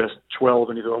 3 of your first 12,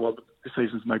 and you thought, well, this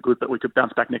season's no good, but we could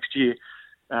bounce back next year.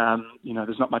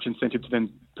 There's not much incentive to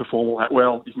then perform all that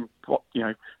well. You can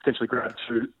potentially grab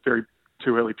 2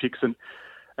 early picks and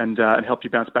help you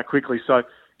bounce back quickly. So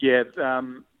yeah.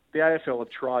 The AFL have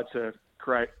tried to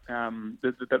create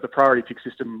the priority pick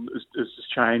system has just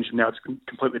changed, and now it's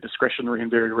completely discretionary and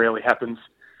very rarely happens.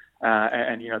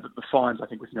 The fines, I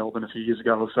think, with Melbourne a few years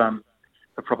ago have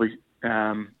probably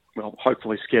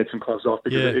hopefully scared some clubs off,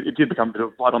 because it did become a bit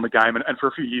of blood on the game, and for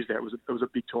a few years there it was a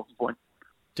big talking point.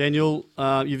 Daniel,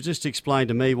 you've just explained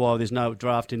to me why there's no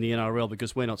draft in the NRL,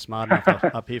 because we're not smart enough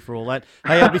up here for all that.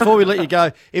 Hey, before we let you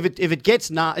go, if it gets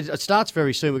it starts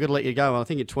very soon. We've got to let you go. I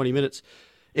think in 20 minutes.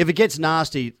 If it gets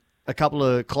nasty, a couple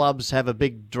of clubs have a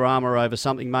big drama over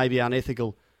something maybe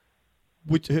unethical.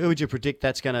 Who would you predict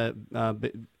that's going to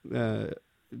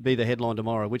be the headline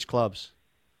tomorrow? Which clubs?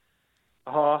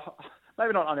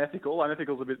 Maybe not unethical.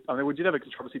 Unethical's a bit. I mean, we did have a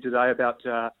controversy today about.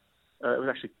 It was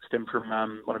actually stemmed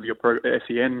from one of your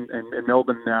SEN in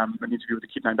Melbourne, an interview with a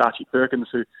kid named Archie Perkins,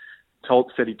 who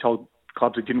said he told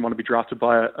clubs who didn't want to be drafted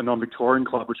by a non-Victorian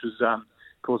club, which was.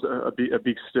 Caused a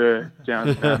big stir down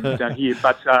here,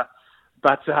 but look,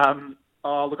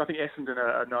 I think Essendon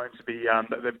are known to be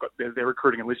they're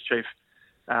recruiting a list chief,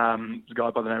 a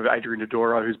guy by the name of Adrian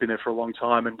Dodoro, who's been there for a long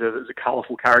time and is a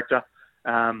colourful character,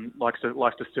 likes to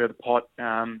stir the pot.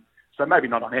 So maybe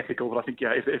not unethical, but I think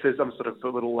if there's some sort of a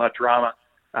little drama,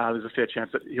 there's a fair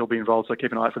chance that he'll be involved. So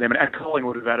keep an eye out for them. And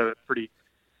Collingwood have had a pretty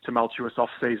tumultuous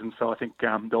off-season, so I think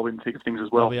they'll be in the thick of things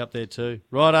as well. They'll be up there too.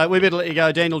 Right, we better let you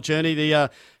go. Daniel Cherney, the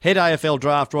head AFL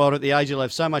draft writer at the Age. You'll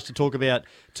have so much to talk about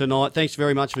tonight. Thanks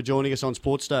very much for joining us on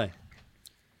Sports Day.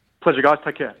 Pleasure, guys.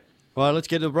 Take care. Right, let's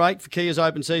get to a break for Kia's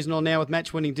open season on now with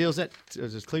match-winning deals. That's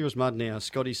as clear as mud now.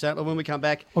 Scotty Sattler, when we come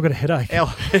back... I've got a headache. Our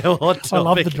hot topic. I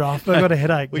love the draft, but I've got a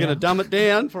headache. We're going to dumb it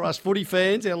down for us footy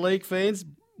fans, our league fans.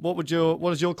 What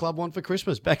does your club want for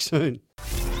Christmas? Back soon.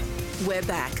 We're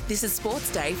back. This is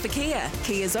Sports Day for Kia.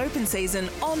 Kia's open season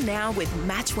on now with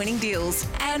match-winning deals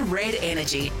and Red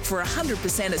Energy for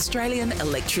 100% Australian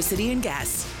electricity and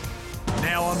gas.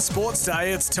 Now on Sports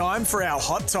Day, it's time for our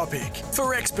hot topic.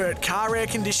 For expert car air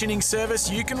conditioning service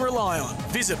you can rely on,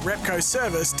 visit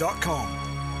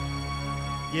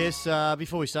repcoservice.com. Yes,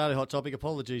 before we started Hot Topic,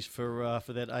 apologies for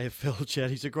that AFL chat.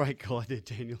 He's a great guy there,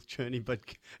 Daniel Cherney, but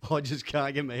I just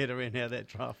can't get my head around how that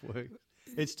draft works.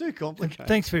 It's too complicated.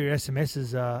 Thanks for your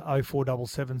SMSs,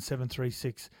 0477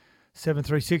 736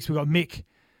 736. We've got Mick.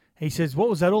 He says, what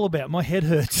was that all about? My head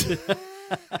hurts.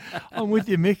 I'm with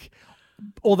you, Mick.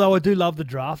 Although I do love the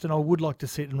draft and I would like to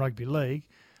see it in rugby league,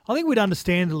 I think we'd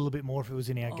understand it a little bit more if it was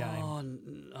in our game.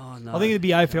 Oh, no. I think there'd be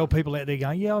AFL people out there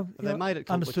going, yeah, They made it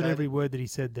understood complicated. every word that he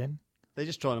said then. They're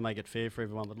just trying to make it fair for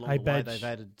everyone, but along Hey, the way, Badge. they've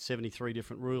added 73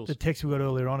 different rules. The text we got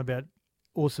earlier on about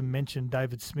awesome mention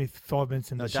David Smith, 5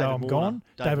 minutes in the No, show, David I'm Warner. gone.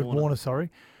 David Warner. Sorry.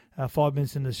 5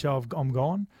 minutes in the show, I'm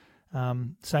gone.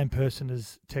 Same person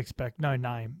as text back, no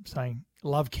name, saying,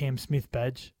 love Cam Smith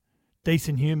badge.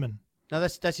 Decent human. No,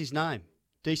 that's his name.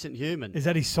 Decent Human. Is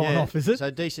that his sign-off, is it?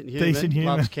 So Decent Human, Decent Human.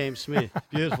 loves Cam Smith.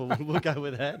 Beautiful. We'll go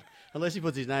with that. Unless he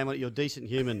puts his name on it, you're Decent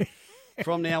Human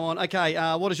from now on. Okay,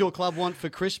 what does your club want for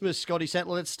Christmas, Scotty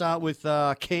Sattler? Let's start with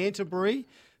Canterbury.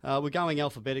 We're going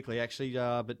alphabetically, actually,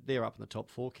 but they're up in the top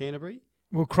 4, Canterbury.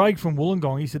 Well, Craig from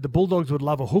Wollongong, he said the Bulldogs would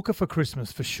love a hooker for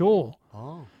Christmas, for sure.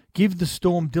 Oh. Give the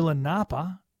Storm Dylan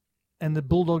Napa, and the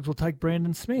Bulldogs will take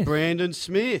Brandon Smith. Brandon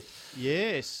Smith,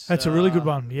 yes. That's a really good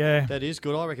one, yeah. That is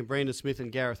good. I reckon Brandon Smith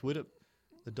and Gareth Widdop,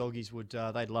 the doggies, would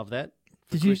they'd love that.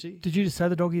 Did you just say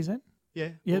the doggies then? Yeah,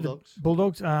 Bulldogs.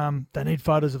 Bulldogs. Bulldogs. They need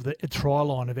photos of the try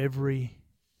line of every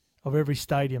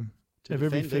stadium, To of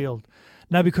every defend it. field.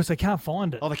 No, because they can't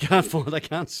find it. Oh, they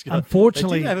can't score.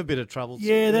 Unfortunately, They did have a bit of trouble.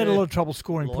 Yeah, they had a lot of trouble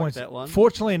scoring Like points. that one.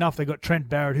 Fortunately enough, they got Trent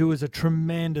Barrett, who is a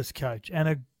tremendous coach and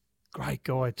a great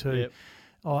guy too.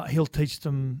 Yep. He'll teach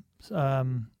them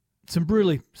some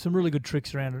really good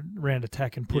tricks around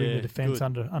attack and putting the defence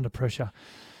good. under pressure.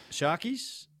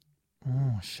 Sharkies?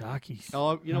 Oh, Sharkies.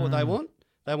 Oh, you know what they want?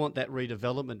 They want that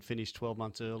redevelopment finished 12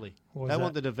 months early. What was They that?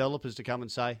 want the developers to come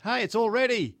and say, hey, it's all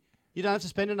ready. You don't have to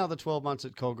spend another 12 months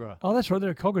at Cogra. Oh, that's right.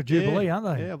 They're a Cogra Jubilee, aren't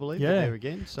they? Yeah, I believe they're there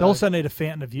again. They also need a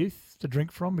fountain of youth to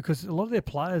drink from because a lot of their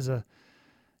players are,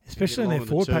 especially in their long in the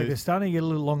forward pack, tooth. they're starting to get a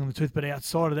little long in the tooth. But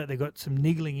outside of that, they've got some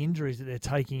niggling injuries that they're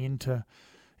taking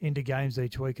into games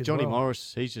each week as Johnny well.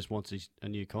 Morris, he just wants a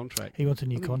new contract. He wants a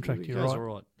new I think contract, He you're goes right.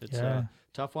 all right. It's Yeah. a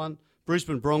tough one.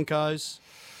 Brisbane Broncos.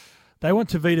 They want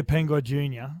Tavita Pengai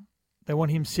Jr. They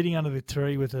want him sitting under the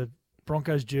tree with a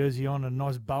Broncos jersey on and a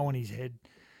nice bow on his head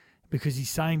because he's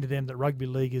saying to them that rugby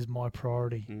league is my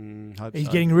priority. Hope He's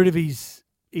so. getting rid of his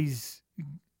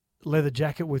leather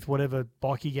jacket with whatever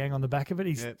bikie gang on the back of it.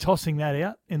 He's Yep. tossing that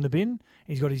out in the bin.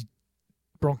 He's got his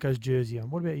Broncos jersey on.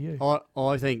 What about you?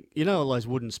 I think, you know, all those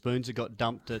wooden spoons that got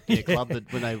dumped at their club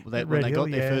that when they Red Hill,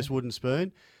 got their first wooden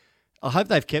spoon. I hope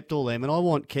they've kept all them, and I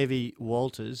want Kevy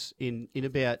Walters in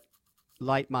about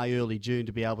late May, early June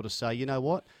to be able to say, you know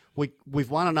what, we've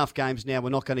won enough games now. We're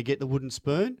not going to get the wooden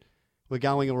spoon. We're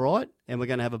going all right, and we're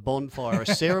going to have a bonfire, a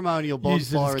ceremonial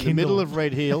Use it as bonfire in the middle kindle. of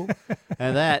Red Hill,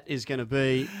 and that is going to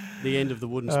be the end of the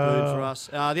wooden spoon for us.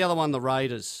 The other one, the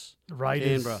Raiders.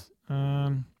 Raiders.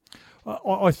 Canberra.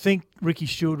 I think Ricky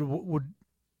Stewart would.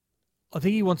 I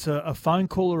think he wants a phone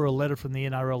call or a letter from the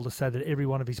NRL to say that every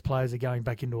one of his players are going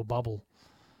back into a bubble.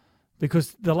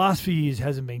 Because the last few years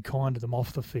hasn't been kind to them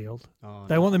off the field. Oh,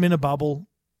 They want them in a bubble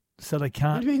so they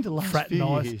can't What do you mean the last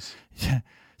fraternise. few years?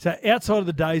 So outside of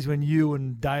the days when you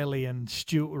and Daly and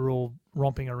Stewart were all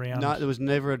romping around. No, there was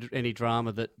never any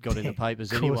drama that got in the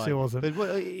papers Of course anyway. there wasn't.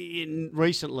 But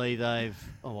recently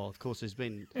of course, there's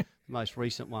been the most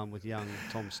recent one with young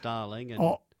Tom Starling.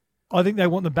 And I think they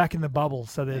want them back in the bubble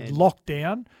so they're And- locked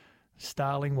down.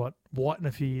 Starling, Whiten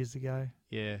a few years ago.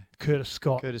 yeah, Curtis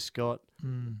Scott.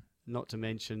 Mm. Not to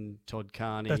mention Todd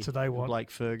Carney. That's what they want. Blake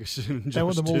Ferguson. And They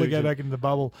want Josh them all to go Dugan. back into the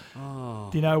bubble. Oh,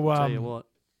 Do you know? tell you what.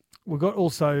 We've got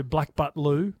also Blackbutt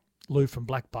Lou from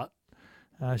Blackbutt.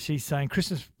 She's saying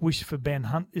Christmas wish for Ben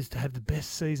Hunt is to have the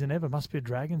best season ever. Must be a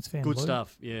Dragons fan. Good Lou.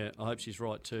 stuff. Yeah, I hope she's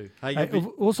right too. Hey, Hey, we've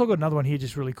also got another one here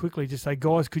just really quickly. Just say,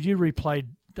 guys, could you replay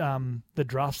the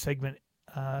draft segment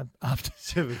after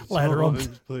 7 later on?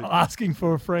 times, please. Asking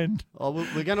for a friend. Oh,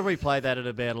 we're going to replay that at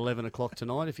about 11 o'clock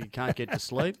tonight. If you can't get to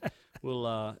sleep,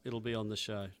 it'll be on the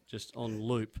show, just on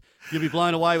loop. You'll be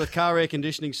blown away with car air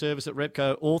conditioning service at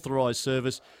Repco, authorised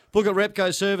service. Book at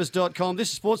repcoservice.com. This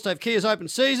is Sports Day, Kia's open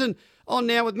season. On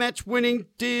now with match-winning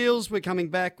deals. We're coming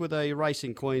back with a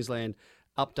Racing Queensland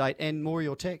update and more of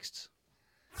your texts.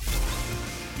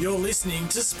 You're listening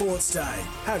to Sports Day.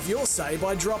 Have your say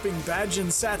by dropping badge and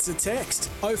sats a text.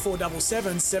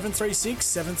 0477 736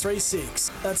 736.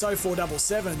 That's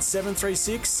 0477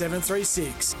 736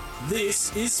 736.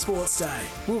 This is Sports Day.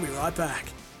 We'll be right back.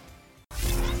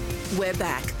 We're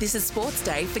back. This is Sports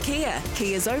Day for Kia.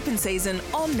 Kia's open season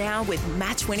on now with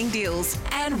match-winning deals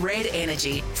and Red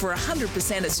Energy for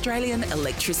 100% Australian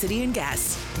electricity and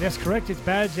gas. That's correct. It's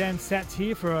Badge and Sats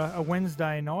here for a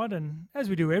Wednesday night. And as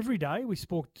we do every day, we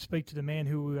speak to the man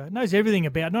who knows everything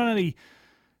about not only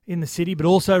in the city but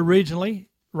also regionally.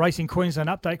 Racing Queensland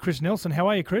Update, Chris Nelson. How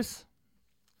are you, Chris?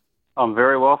 I'm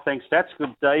very well, thanks, Stats.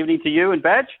 Good evening to you and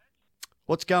Badge.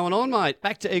 What's going on, mate?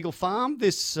 Back to Eagle Farm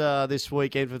this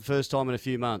weekend for the first time in a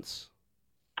few months.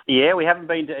 Yeah, we haven't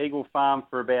been to Eagle Farm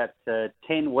for about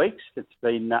 10 weeks. It's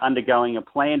been undergoing a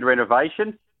planned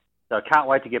renovation. So I can't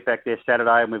wait to get back there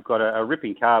Saturday, and we've got a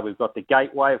ripping card. We've got the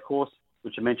Gateway, of course,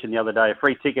 which I mentioned the other day, a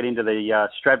free ticket into the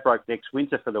Stradbroke next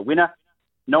winter for the winner.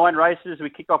 9 races. We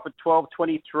kick off at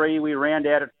 12:23. We round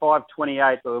out at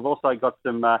 5:28, but we've also got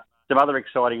some other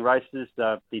exciting races.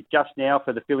 Just now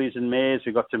for the fillies and mares,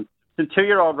 we've got some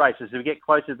 2-year-old races. As we get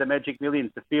closer to the Magic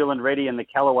Millions, the Feel and Ready and the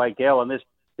Callaway Gal, and there's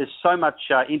so much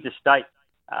interstate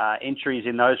entries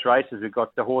in those races. We've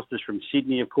got the horses from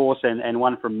Sydney, of course, and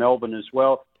one from Melbourne as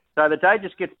well. So the day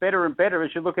just gets better and better as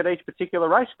you look at each particular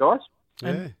race, guys.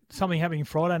 And something happening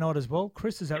Friday night as well,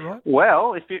 Chris, is that right?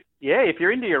 Well, if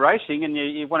you're into your racing and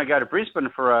you want to go to Brisbane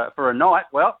for a night,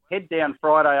 well, head down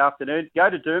Friday afternoon,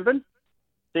 go to Doomben,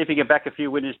 see if you can back a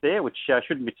few winners there, which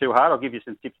shouldn't be too hard. I'll give you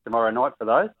some tips tomorrow night for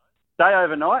those. Stay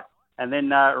overnight and then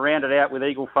round it out with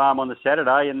Eagle Farm on the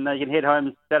Saturday, and you can head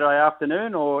home Saturday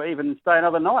afternoon or even stay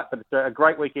another night. But it's a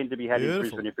great weekend to be had in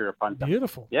Brisbane if you're a punter.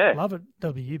 Beautiful. Yeah. Love it.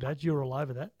 That'll be you, Badge. You're all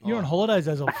over that. You're on holidays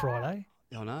as of Friday.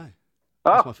 I know.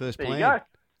 That's my first plan. You go.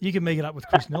 You can make it up with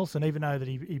Chris Nelson, even though that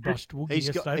he brushed Woogie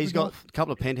yesterday. He's got a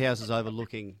couple of penthouses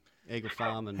overlooking Eagle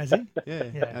Farm. And, has he?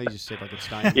 Yeah. He just said I could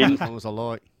stay in as long as I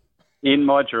like. In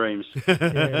my dreams.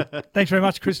 Yeah. Thanks very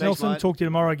much, Chris Thanks, Nelson. mate. Talk to you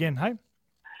tomorrow again, hey?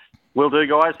 Will do,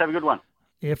 guys. Have a good one.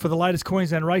 Yeah, for the latest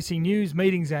Queensland racing news,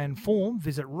 meetings and form,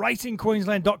 visit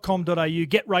racingqueensland.com.au.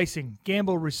 Get racing.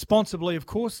 Gamble responsibly, of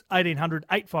course. 1800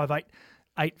 858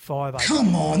 858.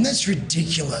 Come on, that's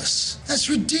ridiculous. That's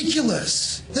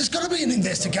ridiculous. There's got to be an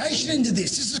investigation into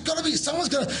this. Someone's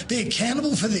got to be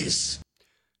accountable for this.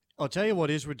 I'll tell you what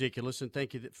is ridiculous, and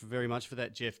thank you very much for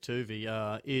that, Jeff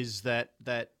Tuvey, is that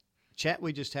chat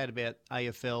we just had about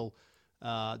AFL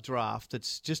draft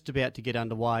that's just about to get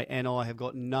underway, and I have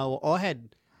got I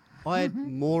had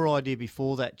more idea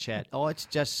before that chat. It's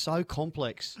just so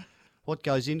complex what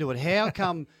goes into it. How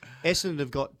come Essendon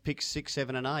have got picks 6,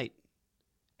 7 and 8?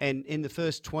 And in the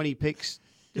first 20 picks,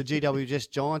 the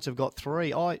GWS Giants have got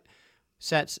 3.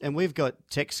 Sats, and we've got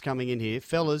texts coming in here.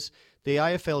 Fellas, the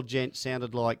AFL gent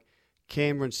sounded like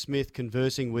Cameron Smith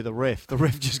conversing with a ref. The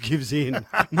ref just gives in.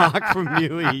 Mark from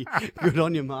Newey. Good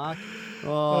on you, Mark.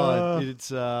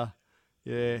 It's another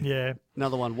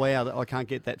one. Wow, I can't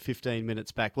get that 15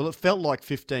 minutes back. Well, it felt like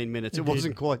 15 minutes. It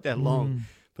wasn't quite that long.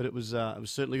 But it was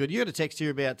certainly good. You got a text here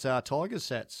about Tigers,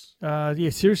 Sats. Yeah,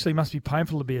 seriously, must be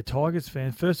painful to be a Tigers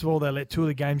fan. First of all, they let 2 of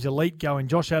the game's elite go in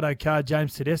Josh Adokar,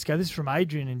 James Tedesco. This is from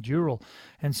Adrian in Dural.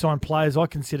 And signed players I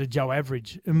consider Joe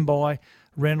Average, Mbai,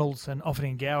 Reynolds and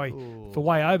Offengawi for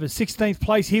way over. 16th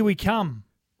place, here we come.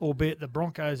 Albeit the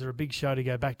Broncos are a big show to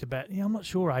go back to bat. Yeah, I'm not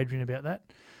sure, Adrian, about that.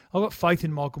 I've got faith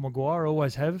in Michael Maguire, I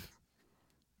always have.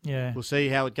 Yeah. We'll see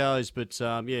how it goes, but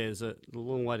there's a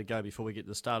long way to go before we get to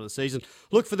the start of the season.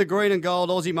 Look for the green and gold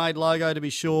Aussie-made logo to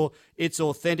be sure it's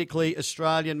authentically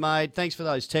Australian-made. Thanks for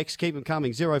those texts. Keep them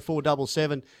coming.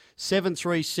 0477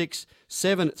 736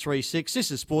 736.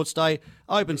 This is Sports Day,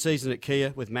 open season at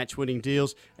Kia with match-winning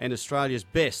deals and Australia's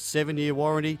best 7-year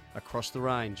warranty across the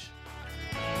range.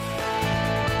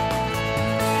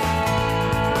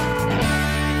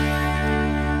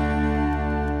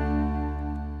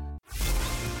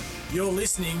 You're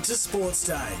listening to Sports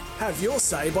Day. Have your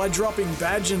say by dropping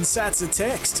Badge and Sats a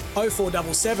text.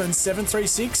 0477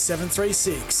 736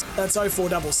 736. That's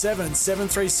 0477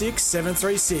 736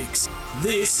 736.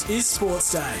 This is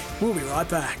Sports Day. We'll be right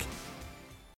back.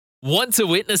 Want to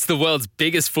witness the world's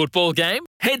biggest football game?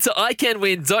 Head to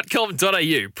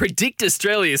iCanWin.com.au, predict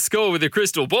Australia's score with a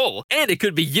crystal ball, and it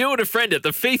could be you and a friend at the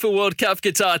FIFA World Cup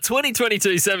Qatar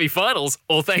 2022 semi-finals,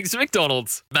 all thanks to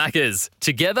McDonald's. Maccas,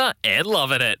 together and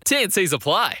loving it. TNCs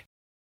apply.